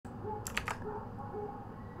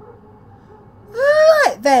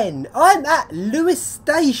Right then, I'm at Lewis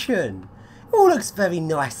Station. It all looks very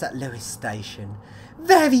nice at Lewis Station.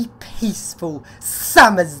 Very peaceful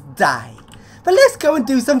summer's day. But let's go and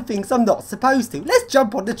do some things I'm not supposed to. Let's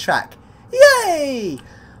jump on the track. Yay!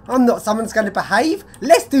 I'm not someone's going to behave.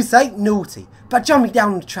 Let's do something naughty. But jumping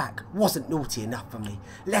down on the track wasn't naughty enough for me.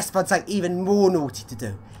 Let's find something even more naughty to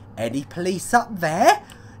do. Any police up there?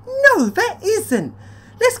 No, there isn't.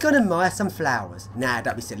 Let's go and admire some flowers. Nah,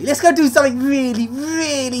 don't be silly. Let's go do something really,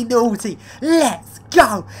 really naughty. Let's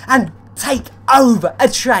go and take over a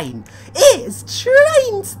train. It's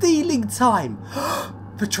train stealing time.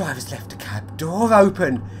 The driver's left the cab door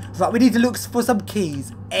open. Right, we need to look for some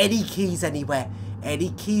keys. Any keys anywhere?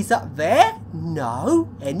 Any keys up there? No.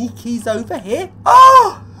 Any keys over here?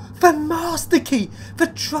 Oh! The master key! The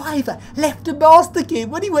driver left the master key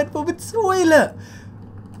when he went for the toilet.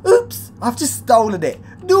 Oops, I've just stolen it.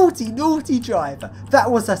 Naughty, naughty driver. That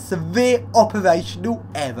was a severe operational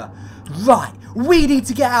error. Right, we need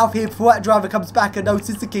to get out of here before that driver comes back and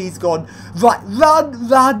notices the key's gone. Right, run,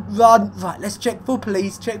 run, run. Right, let's check for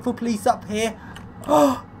police. Check for police up here.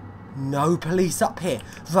 Oh, no police up here.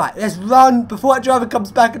 Right, let's run before that driver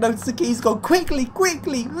comes back and notices the key's gone. Quickly,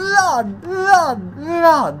 quickly, run, run,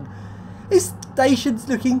 run. This station's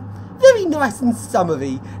looking very nice and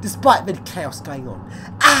summery, despite the chaos going on.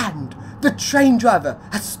 And the train driver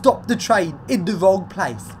has stopped the train in the wrong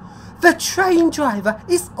place. The train driver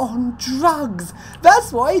is on drugs.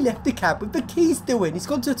 That's why he left the cab with the key still in. He's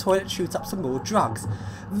gone to the toilet to shoot up some more drugs.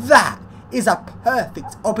 That is a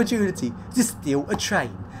perfect opportunity to steal a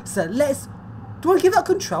train. So let's... Do I want to give up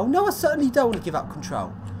control? No, I certainly don't want to give up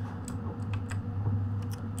control.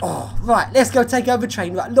 Oh, right, let's go take over the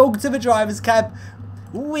train. Right, log to the driver's cab.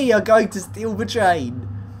 We are going to steal the train.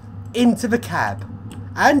 Into the cab.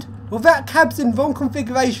 And, well, that cab's in wrong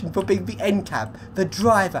configuration for being the end cab. The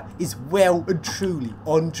driver is well and truly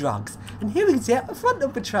on drugs. And here we can see at the front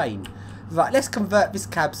of the train. Right, let's convert this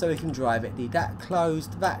cab so we can drive it. Need that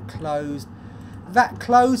closed, that closed, that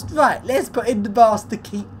closed. Right, let's put in the master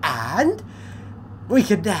key and... we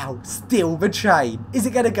can now steal the train. Is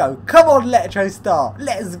it going to go? Come on, Electro Star.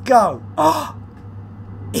 Let's go. Oh,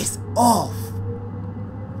 it's off.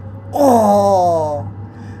 Oh,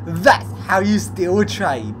 that's how you steal a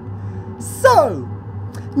train. So,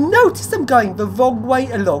 notice I'm going the wrong way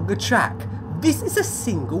along the track. This is a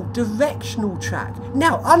single directional track.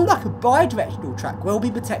 Now, unlike a bi-directional track where there will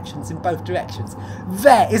be protections in both directions,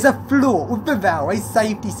 there is a flaw with the railway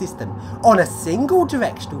safety system. On a single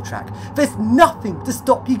directional track, there's nothing to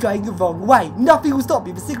stop you going the wrong way. Nothing will stop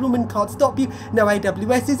you. The signalman can't stop you. No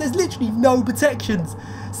AWSs. There's literally no protections.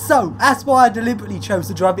 So, that's why I deliberately chose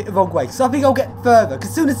to drive it the wrong way. So I think I'll get further. Because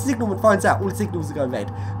as soon as the signalman finds out, all the signals are going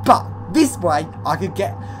red. But this way, I could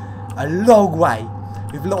get a long way.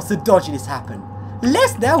 With lots of dodginess happen.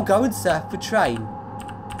 Let's now go and surf the train.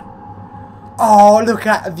 Oh, look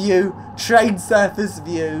at the view. Train surfer's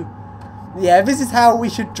view. Yeah, this is how we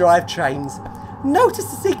should drive trains. Notice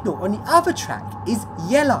the signal on the other track is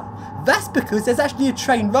yellow. That's because there's actually a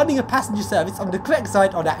train running a passenger service on the correct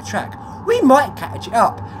side on that track. We might catch it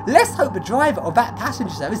up. Let's hope the driver of that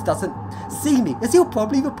passenger service doesn't see me, as he'll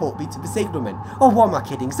probably report me to the signalman. Oh, why am I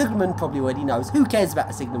kidding? Signalman probably already knows. Who cares about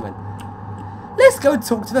the signalman? Let's go and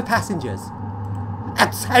talk to the passengers.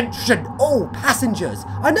 Attention all passengers!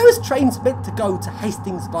 I know this train's meant to go to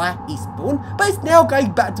Hastings via Eastbourne, but it's now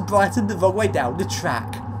going back to Brighton the wrong way down the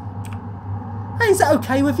track. Hey, is that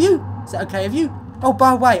okay with you? Is that okay with you? Oh,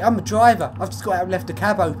 by the way, I'm a driver. I've just got out and left the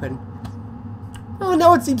cab open. Oh,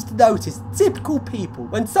 no one seems to notice. Typical people.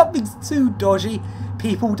 When something's too dodgy,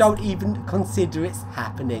 people don't even consider it's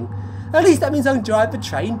happening. At least that means I can drive the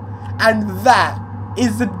train, and that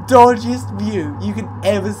is the dodgiest view you can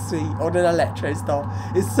ever see on an Electro Star.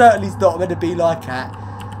 It certainly is not going to be like that.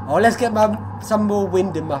 Oh, let's get some more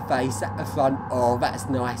wind in my face at the front. Oh, that's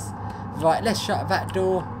nice. Right, let's shut that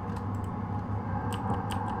door.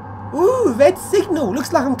 Ooh, red signal.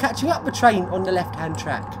 Looks like I'm catching up the train on the left-hand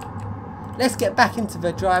track. Let's get back into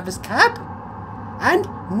the driver's cab. And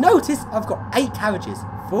notice I've got 8 carriages.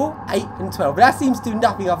 4, 8 and 12. But that seems to do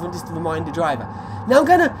nothing other than just to remind the driver. Now I'm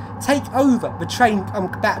going to take over the train I'm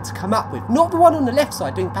about to come up with. Not the one on the left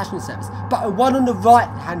side doing passenger service, but the one on the right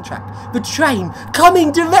hand track. The train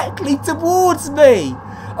coming directly towards me.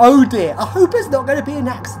 Oh dear, I hope it's not going to be an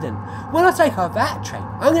accident. When I take over that train,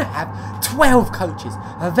 I'm going to have 12 coaches.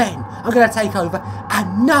 And then I'm going to take over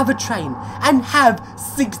another train and have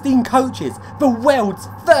 16 coaches. The world's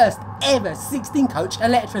first ever 16 coach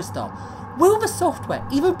Electro Star. Will the software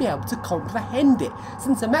even be able to comprehend it,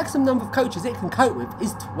 since the maximum number of coaches it can cope with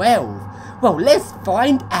is 12? Well, let's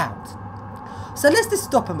find out. So let's just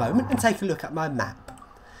stop a moment and take a look at my map.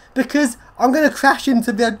 because I'm going to crash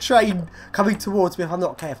into the train coming towards me if I'm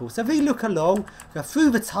not careful. So if we look along, go through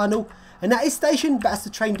the tunnel, and that is station, that's the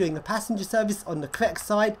train doing the passenger service on the correct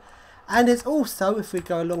side. And there's also, if we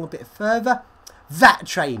go along a bit further, that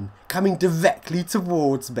train coming directly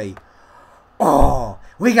towards me. Oh,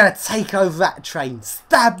 we're going to take over that train,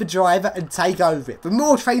 stab the driver and take over it. The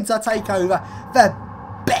more trains I take over, the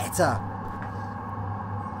better.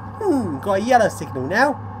 Got a yellow signal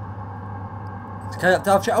now.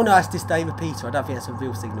 Oh no, that's this day repeater. I don't think that's a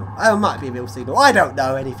real signal. Oh, it might be a real signal. I don't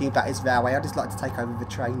know anything about this railway. I just like to take over the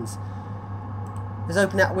trains. Let's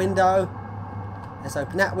open that window. Let's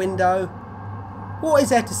open that window. What is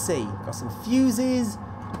there to see? Got some fuses,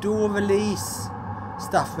 door release,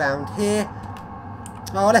 stuff around here.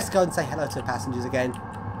 Oh, let's go and say hello to the passengers again.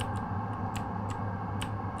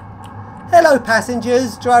 Hello,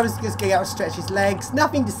 passengers. Driver's just getting out and stretch his legs.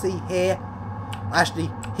 Nothing to see here. Actually,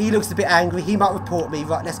 he looks a bit angry. He might report me.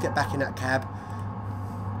 Right, let's get back in that cab.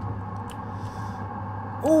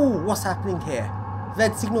 Oh, what's happening here?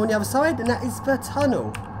 Red signal on the other side, and that is the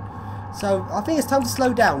tunnel. So, I think it's time to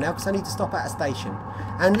slow down now because I need to stop at a station.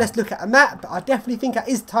 And let's look at a map. I definitely think it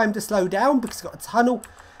is time to slow down because it's got a tunnel,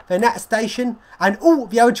 then that station, and oh,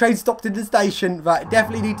 the other train stopped in the station. Right,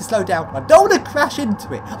 definitely need to slow down. I don't want to crash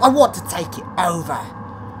into it. I want to take it over.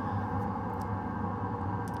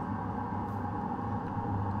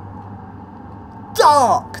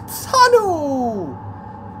 Dark tunnel!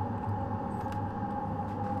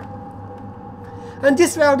 And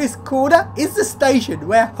just round this corner is the station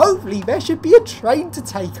where hopefully there should be a train to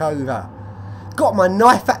take over. Got my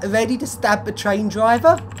knife at the ready to stab the train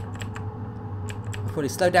driver. Probably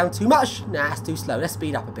slow down too much. Nah, it's too slow. Let's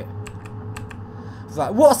speed up a bit.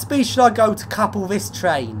 Right, what speed should I go to couple this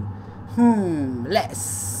train? Let's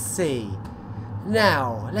see.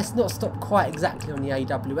 Now, let's not stop quite exactly on the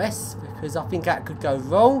AWS because I think that could go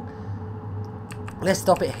wrong. Let's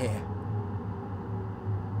stop it here.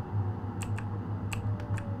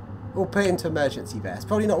 We'll put it into emergency there. It's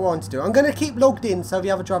probably not what I want to do. I'm going to keep logged in so the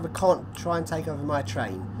other driver can't try and take over my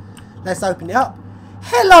train. Let's open it up.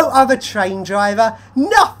 Hello, other train driver.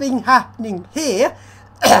 Nothing happening here.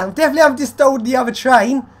 Definitely haven't just stolen the other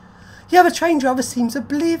train. The other train driver seems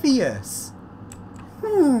oblivious.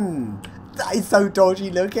 That is so dodgy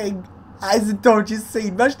looking. That is the dodgiest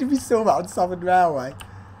scene. Imagine if you saw that on Southern Railway.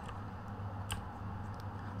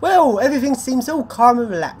 Well, everything seems all calm and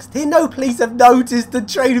relaxed here. No police have noticed the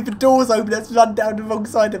train with the doors open that's run down the wrong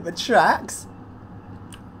side of the tracks.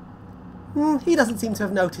 He doesn't seem to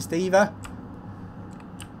have noticed either.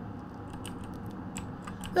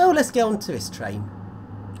 Well, let's get on to this train.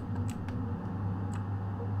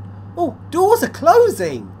 Oh, doors are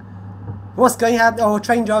closing. What's going to happen? Oh,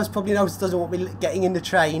 train driver's probably noticed, doesn't want me getting in the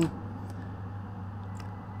train.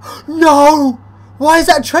 No! Why is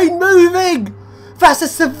that train moving? That's a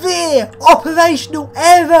severe operational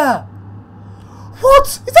error. What?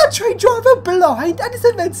 Is that train driver blind? And it's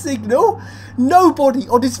a red signal. Nobody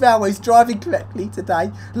on this railway is driving correctly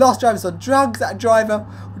today. Last driver's on drugs. That driver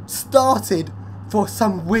started for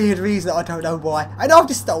some weird reason. I don't know why. And I've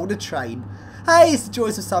just stolen a train. Hey, it's the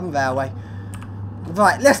joys of Southern Railway.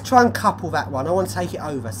 Right, let's try and couple that one. I want to take it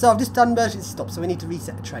over. So I've just done emergency stop. So we need to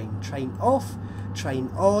reset the train. Train off.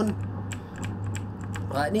 Train on.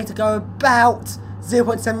 Right, I need to go about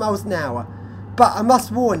 0.7 miles an hour. But I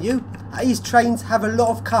must warn you, these trains have a lot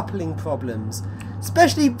of coupling problems.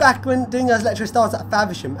 Especially back when doing those electro stars at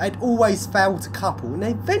Faversham, they'd always failed to couple. And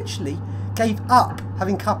they eventually gave up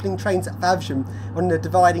having coupling trains at Faversham on the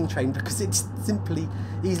dividing train because it's simply,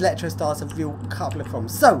 these electro stars have real coupling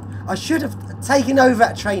problems. So, I should have taken over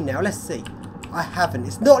that train now. Let's see. I haven't.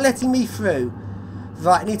 It's not letting me through.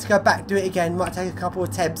 Right, I need to go back, do it again. Might take a couple of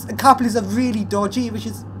attempts. And couplers are really dodgy, which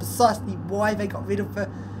is precisely why they got rid of the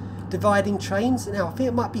dividing trains. Now, I think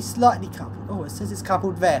it might be slightly coupled. Oh, it says it's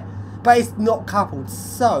coupled there. But it's not coupled.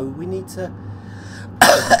 So, we need to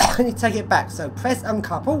I need to take it back. So, press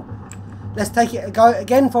uncouple. Let's take it go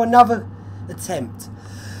again for another attempt.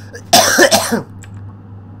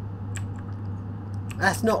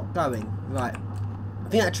 That's not going. Right. I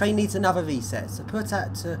think that train needs another reset. So, put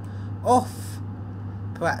that to off.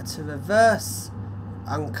 Put that to reverse,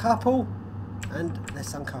 uncouple, and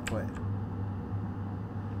let's uncouple it.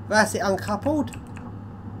 That's it uncoupled.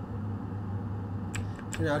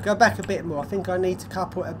 You know, go back a bit more. I think I need to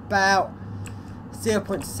couple it about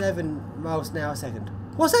 0.7 miles an hour a second.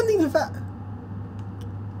 What's happening with that?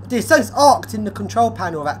 This says arced in the control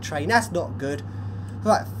panel of that train. That's not good.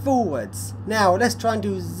 Right, forwards. Now, let's try and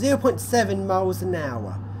do 0.7 miles an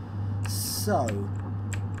hour. So...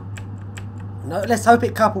 no, let's hope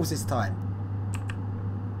it couples this time.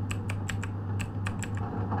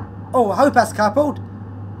 Oh, I hope that's coupled.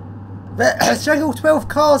 But showing all 12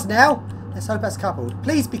 cars now. Let's hope that's coupled.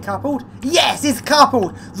 Please be coupled. Yes, it's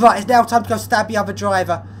coupled. Right, it's now time to go stab the other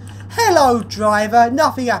driver. Hello, driver.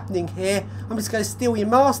 Nothing happening here. I'm just going to steal your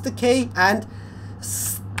master key and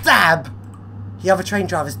stab. The other train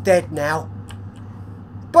driver's dead now.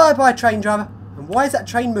 Bye-bye, train driver. And why is that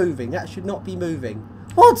train moving? That should not be moving.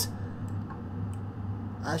 What?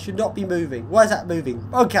 That should not be moving. Why is that moving?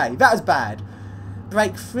 Okay, that was bad.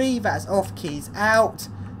 Brake free. That's off. Keys out.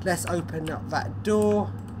 Let's open up that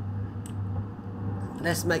door.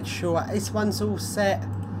 Let's make sure this one's all set.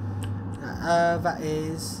 That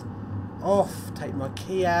is off. Take my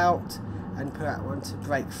key out and put that one to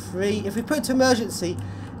brake free. If we put it to emergency,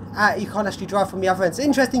 you can't actually drive from the other end. It's an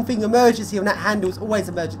interesting thing, emergency on that handle is always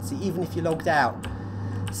emergency, even if you're logged out.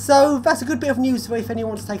 So that's a good bit of news for if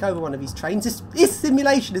anyone wants to take over one of these trains. This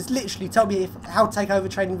simulation has literally told me how to take over a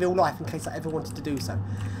train in real life in case I ever wanted to do so.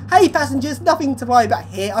 Hey passengers, nothing to worry about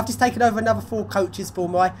here. I've just taken over another 4 coaches for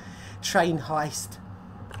my train heist.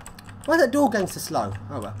 Why is that door going so slow?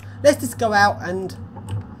 Oh well. Let's just go out and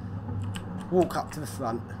walk up to the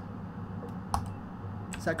front.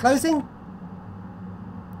 Is that closing?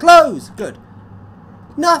 Close! Good.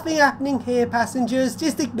 Nothing happening here, passengers.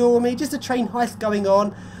 Just ignore me. Just a train heist going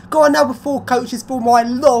on. Got another 4 coaches for my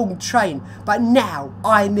long train. But now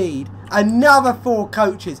I need another 4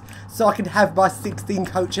 coaches so I can have my 16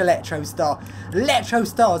 coach Electro Star. Electro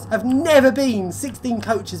Stars have never been 16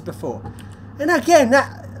 coaches before. And again,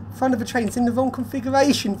 that front of a train's in the wrong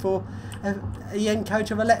configuration for the end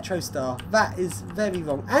coach of Electro Star. That is very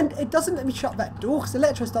wrong. And it doesn't let me shut that door because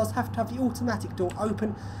Electro Stars have to have the automatic door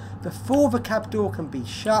open before the cab door can be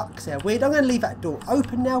shut, because they're weird. I'm going to leave that door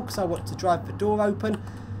open now because I want to drive the door open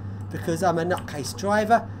because I'm a nutcase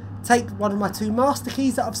driver. Take one of my 2 master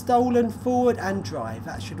keys that I've stolen forward and drive.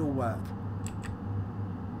 That should all work.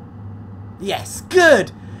 Yes,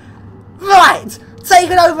 good. Right,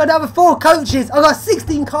 taking over another 4 coaches. I've got a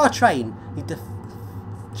 16 car train. Need to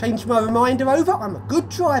change my reminder over. I'm a good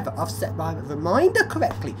driver. I've set my reminder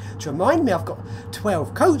correctly to remind me I've got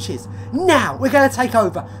 12 coaches. Now we're going to take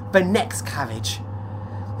over the next carriage.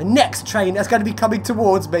 The next train that's going to be coming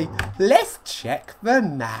towards me. Let's check the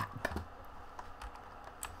map.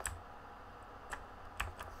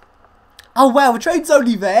 Oh wow, the train's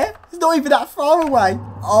only there. It's not even that far away.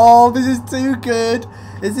 Oh, this is too good.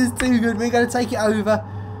 This is too good. We're going to take it over.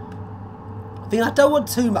 I think I don't want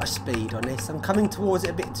too much speed on this. I'm coming towards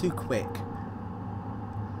it a bit too quick.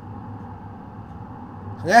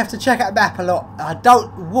 I'm going to have to check out the map a lot. I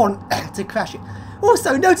don't want to crash it.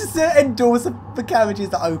 Also, notice the end doors of the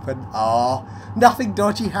carriages are open. Oh, nothing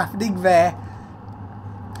dodgy happening there.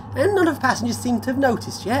 And none of the passengers seem to have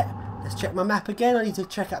noticed yet. Let's check my map again. I need to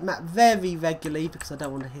check out map very regularly because I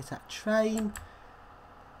don't want to hit that train.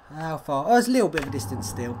 How far? Oh, it's a little bit of a distance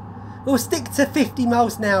still. We'll stick to 50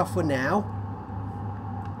 miles an hour for now.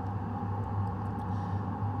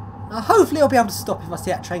 Hopefully I'll be able to stop if I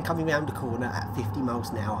see that train coming round the corner at 50 miles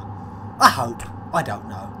an hour. I hope. I don't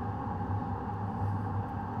know.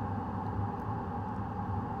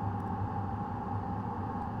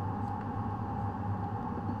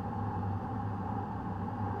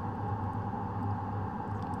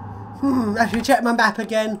 Actually check my map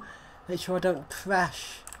again. Make sure I don't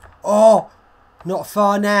crash. Oh, not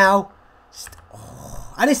far now.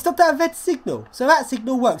 And it stopped at a red signal. So that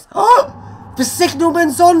signal works. Oh! The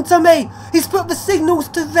signalman's on to me! He's put the signals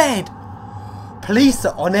to red! Police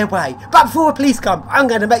are on their way. But before the police come, I'm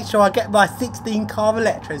going to make sure I get my 16 car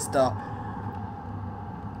Electro Star.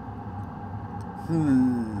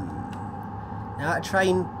 Now that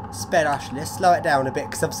train sped, actually. Let's slow it down a bit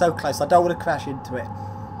because I'm so close. I don't want to crash into it.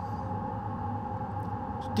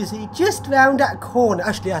 Is it just round that corner?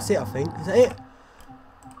 Actually, that's it, I think. Is that it?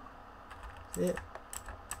 Is it?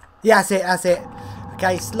 Yeah, that's it, that's it.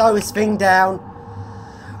 Okay, slowest thing down.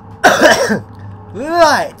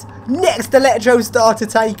 Right, next Electro Star to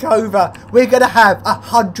take over. We're going to have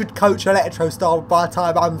 100 coach Electro Star by the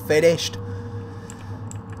time I'm finished.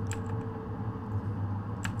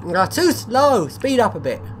 Too slow. Speed up a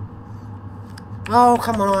bit. Oh,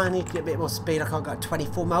 come on, I need to get a bit more speed. I can't go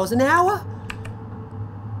 24 miles an hour.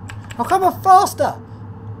 Oh, come on, faster.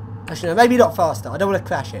 Actually, no, maybe not faster. I don't want to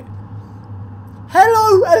crash it.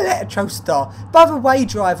 Hello, Electro Star. By the way,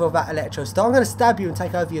 driver of that Electro Star, I'm going to stab you and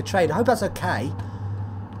take over your train. I hope that's okay.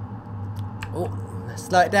 Oh, let's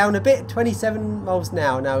slow it down a bit. 27 miles an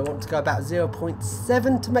hour. Now we want to go about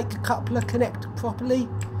 0.7 to make a coupler connect properly.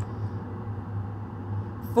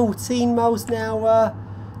 14 miles an hour.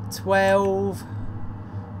 12.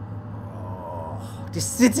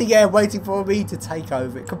 Just sitting there waiting for me to take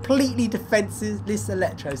over it. Completely defenseless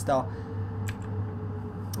Electro Star.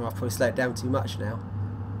 Oh, I've probably slowed it down too much now.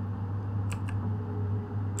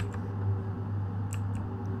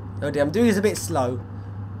 Oh dear, I'm doing this a bit slow.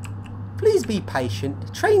 Please be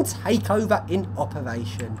patient. Train takeover in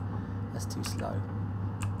operation. That's too slow.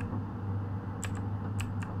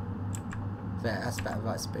 There, that's about the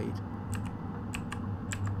right speed.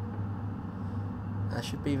 That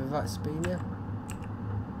should be the right speed now.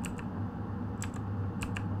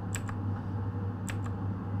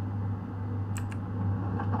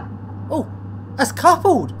 Oh, that's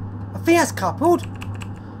coupled. I think that's coupled.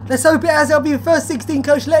 Let's hope it has. It'll be the first 16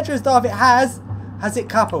 coach Electro Star if it has. Has it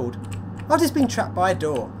coupled? I've just been trapped by a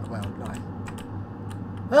door. Well, no.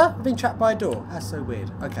 Huh? I've been trapped by a door. That's so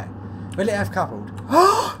weird. Okay. Will it have coupled?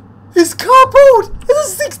 Oh! It's coupled!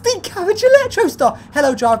 It's a 16 carriage Electro Star.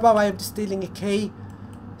 Hello, drive by way of stealing a key.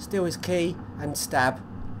 Steal his key and stab.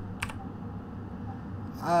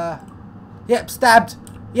 Yep, stabbed.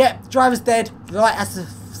 Yep, driver's dead. Right, that's the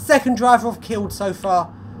second driver I've killed so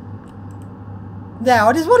far. Now,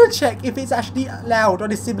 I just want to check if it's actually allowed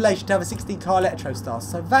on this simulation to have a 16 car Electro Star.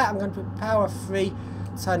 So that, I'm going to put power 3,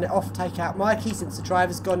 turn it off, take out my key since the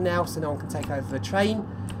driver's gone now, so no one can take over the train.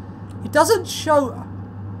 It doesn't show...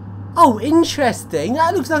 Oh, interesting.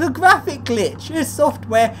 That looks like a graphic glitch. This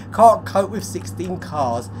software can't cope with 16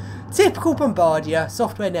 cars. Typical Bombardier.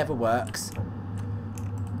 Software never works.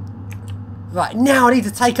 Right, now I need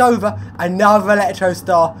to take over another Electro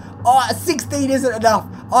Star. Oh, 16 isn't enough.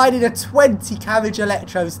 I need a 20 carriage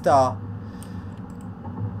Electro Star.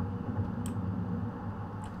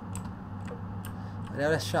 Now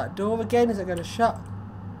let's shut the door again. Is it going to shut?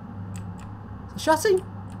 Is it shutting?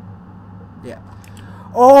 Yeah.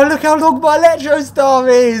 Oh, look how long my Electro Star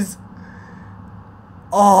is.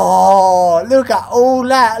 Oh, look at all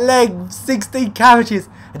that length. 16 carriages.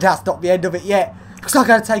 And that's not the end of it yet. Because I'm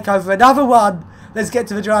going to take over another one. Let's get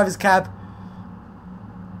to the driver's cab.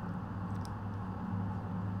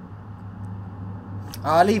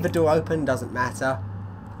 I'll leave the door open, doesn't matter.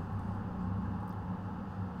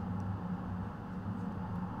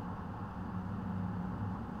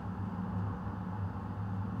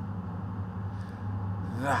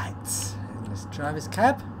 Right, let's driver's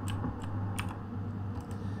cab.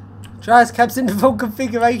 Driver's cab's in the full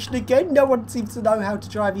configuration again. No one seems to know how to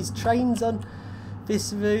drive his trains on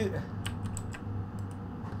this route.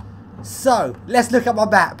 So, let's look at my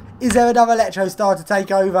map. Is there another Electro Star to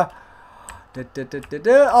take over?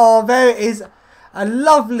 Oh, there it is. A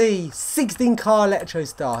lovely 16 car Electro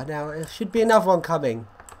Star. Now, there should be another one coming.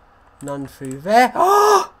 None through there.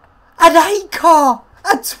 Oh, an 8 car.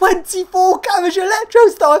 A 24 carriage Electro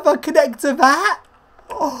Star if I connect to that.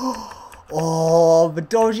 Oh, the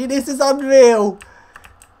dodginess is unreal.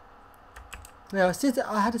 Now, it says that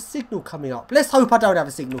I had a signal coming up. Let's hope I don't have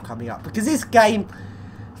a signal coming up. Because this game...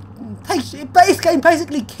 This game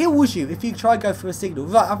basically kills you if you try and go through a signal.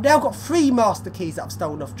 Right, I've now got 3 master keys that I've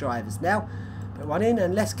stolen off drivers. Now, put one in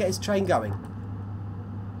and let's get his train going.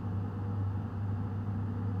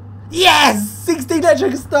 Yes! 16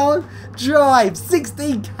 Electro Star drive.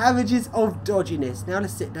 16 carriages of dodginess. Now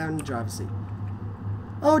let's sit down in the driver's seat.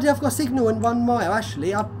 Oh dear, I've got a signal in 1 mile.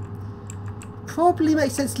 Actually, I probably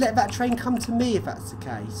makes sense to let that train come to me if that's the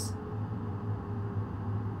case.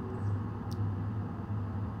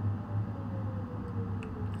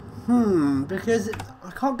 Because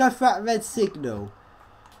I can't go through that red signal.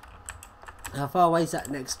 How far away is that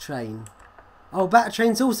next train? Oh, that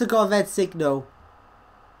train's also got a red signal.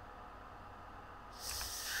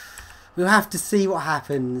 We'll have to see what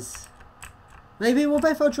happens. Maybe what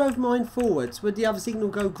if I drove mine forwards? Would the other signal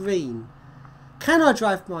go green? Can I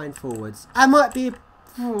drive mine forwards? I might be...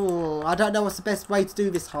 I don't know what's the best way to do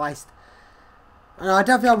this heist. I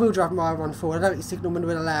don't think I will drive my one forward. I don't think the signalman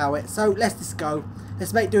will allow it. So let's just go.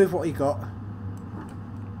 Let's make do with what we got.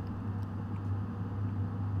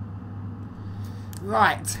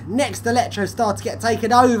 Right. Next Electro Star to get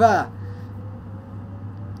taken over.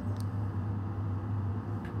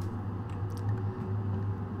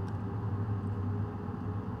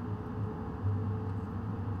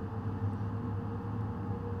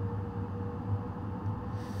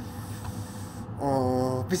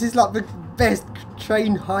 Oh, this is like the best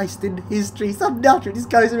train heist in history. Some nutter just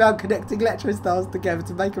goes around connecting Electro Stars together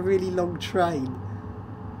to make a really long train.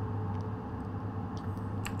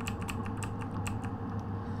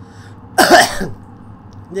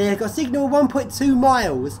 Yeah, got a signal 1.2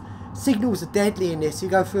 miles. Signals are deadly in this. You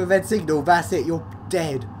go through a red signal, that's it, you're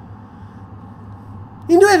dead.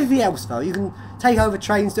 You can do everything else though. You can take over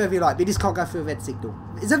trains, do whatever you like, but you just can't go through a red signal.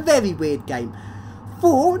 It's a very weird game.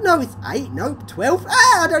 4? No, it's 8. Nope, 12.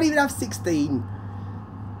 Ah, I don't even have 16.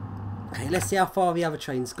 Okay, let's see how far the other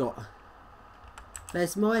train's got.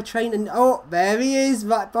 There's my train, and oh, there he is,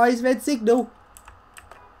 right by his red signal.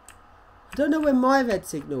 I don't know where my red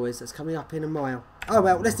signal is. That's coming up in a mile. Oh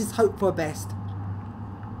well, let's just hope for the best.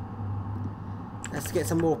 Let's get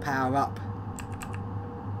some more power up.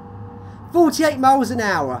 48 miles an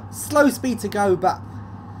hour. Slow speed to go, but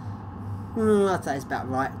I'd say it's about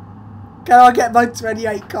right. Can I get my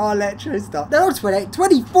 28 car electro stop? No, not 28.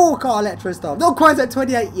 24 car electro stop. Not quite at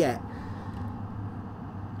 28 yet.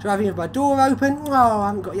 Driving with my door open. Oh, I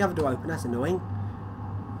haven't got the other door open. That's annoying.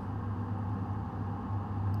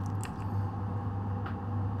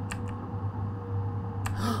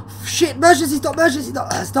 Shit, emergency stop, emergency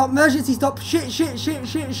stop, stop, emergency stop, shit, shit, shit,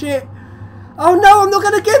 shit, shit. Oh no, I'm not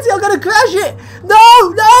going to get it, I'm going to crash it. No,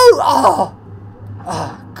 no,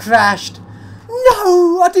 crashed.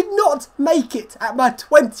 No, I did not make it at my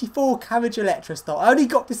 24 carriage electro stop. I only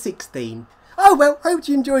got to 16. Oh well, hope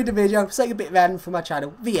you enjoyed the video. Something a bit random for my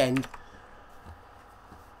channel. The end.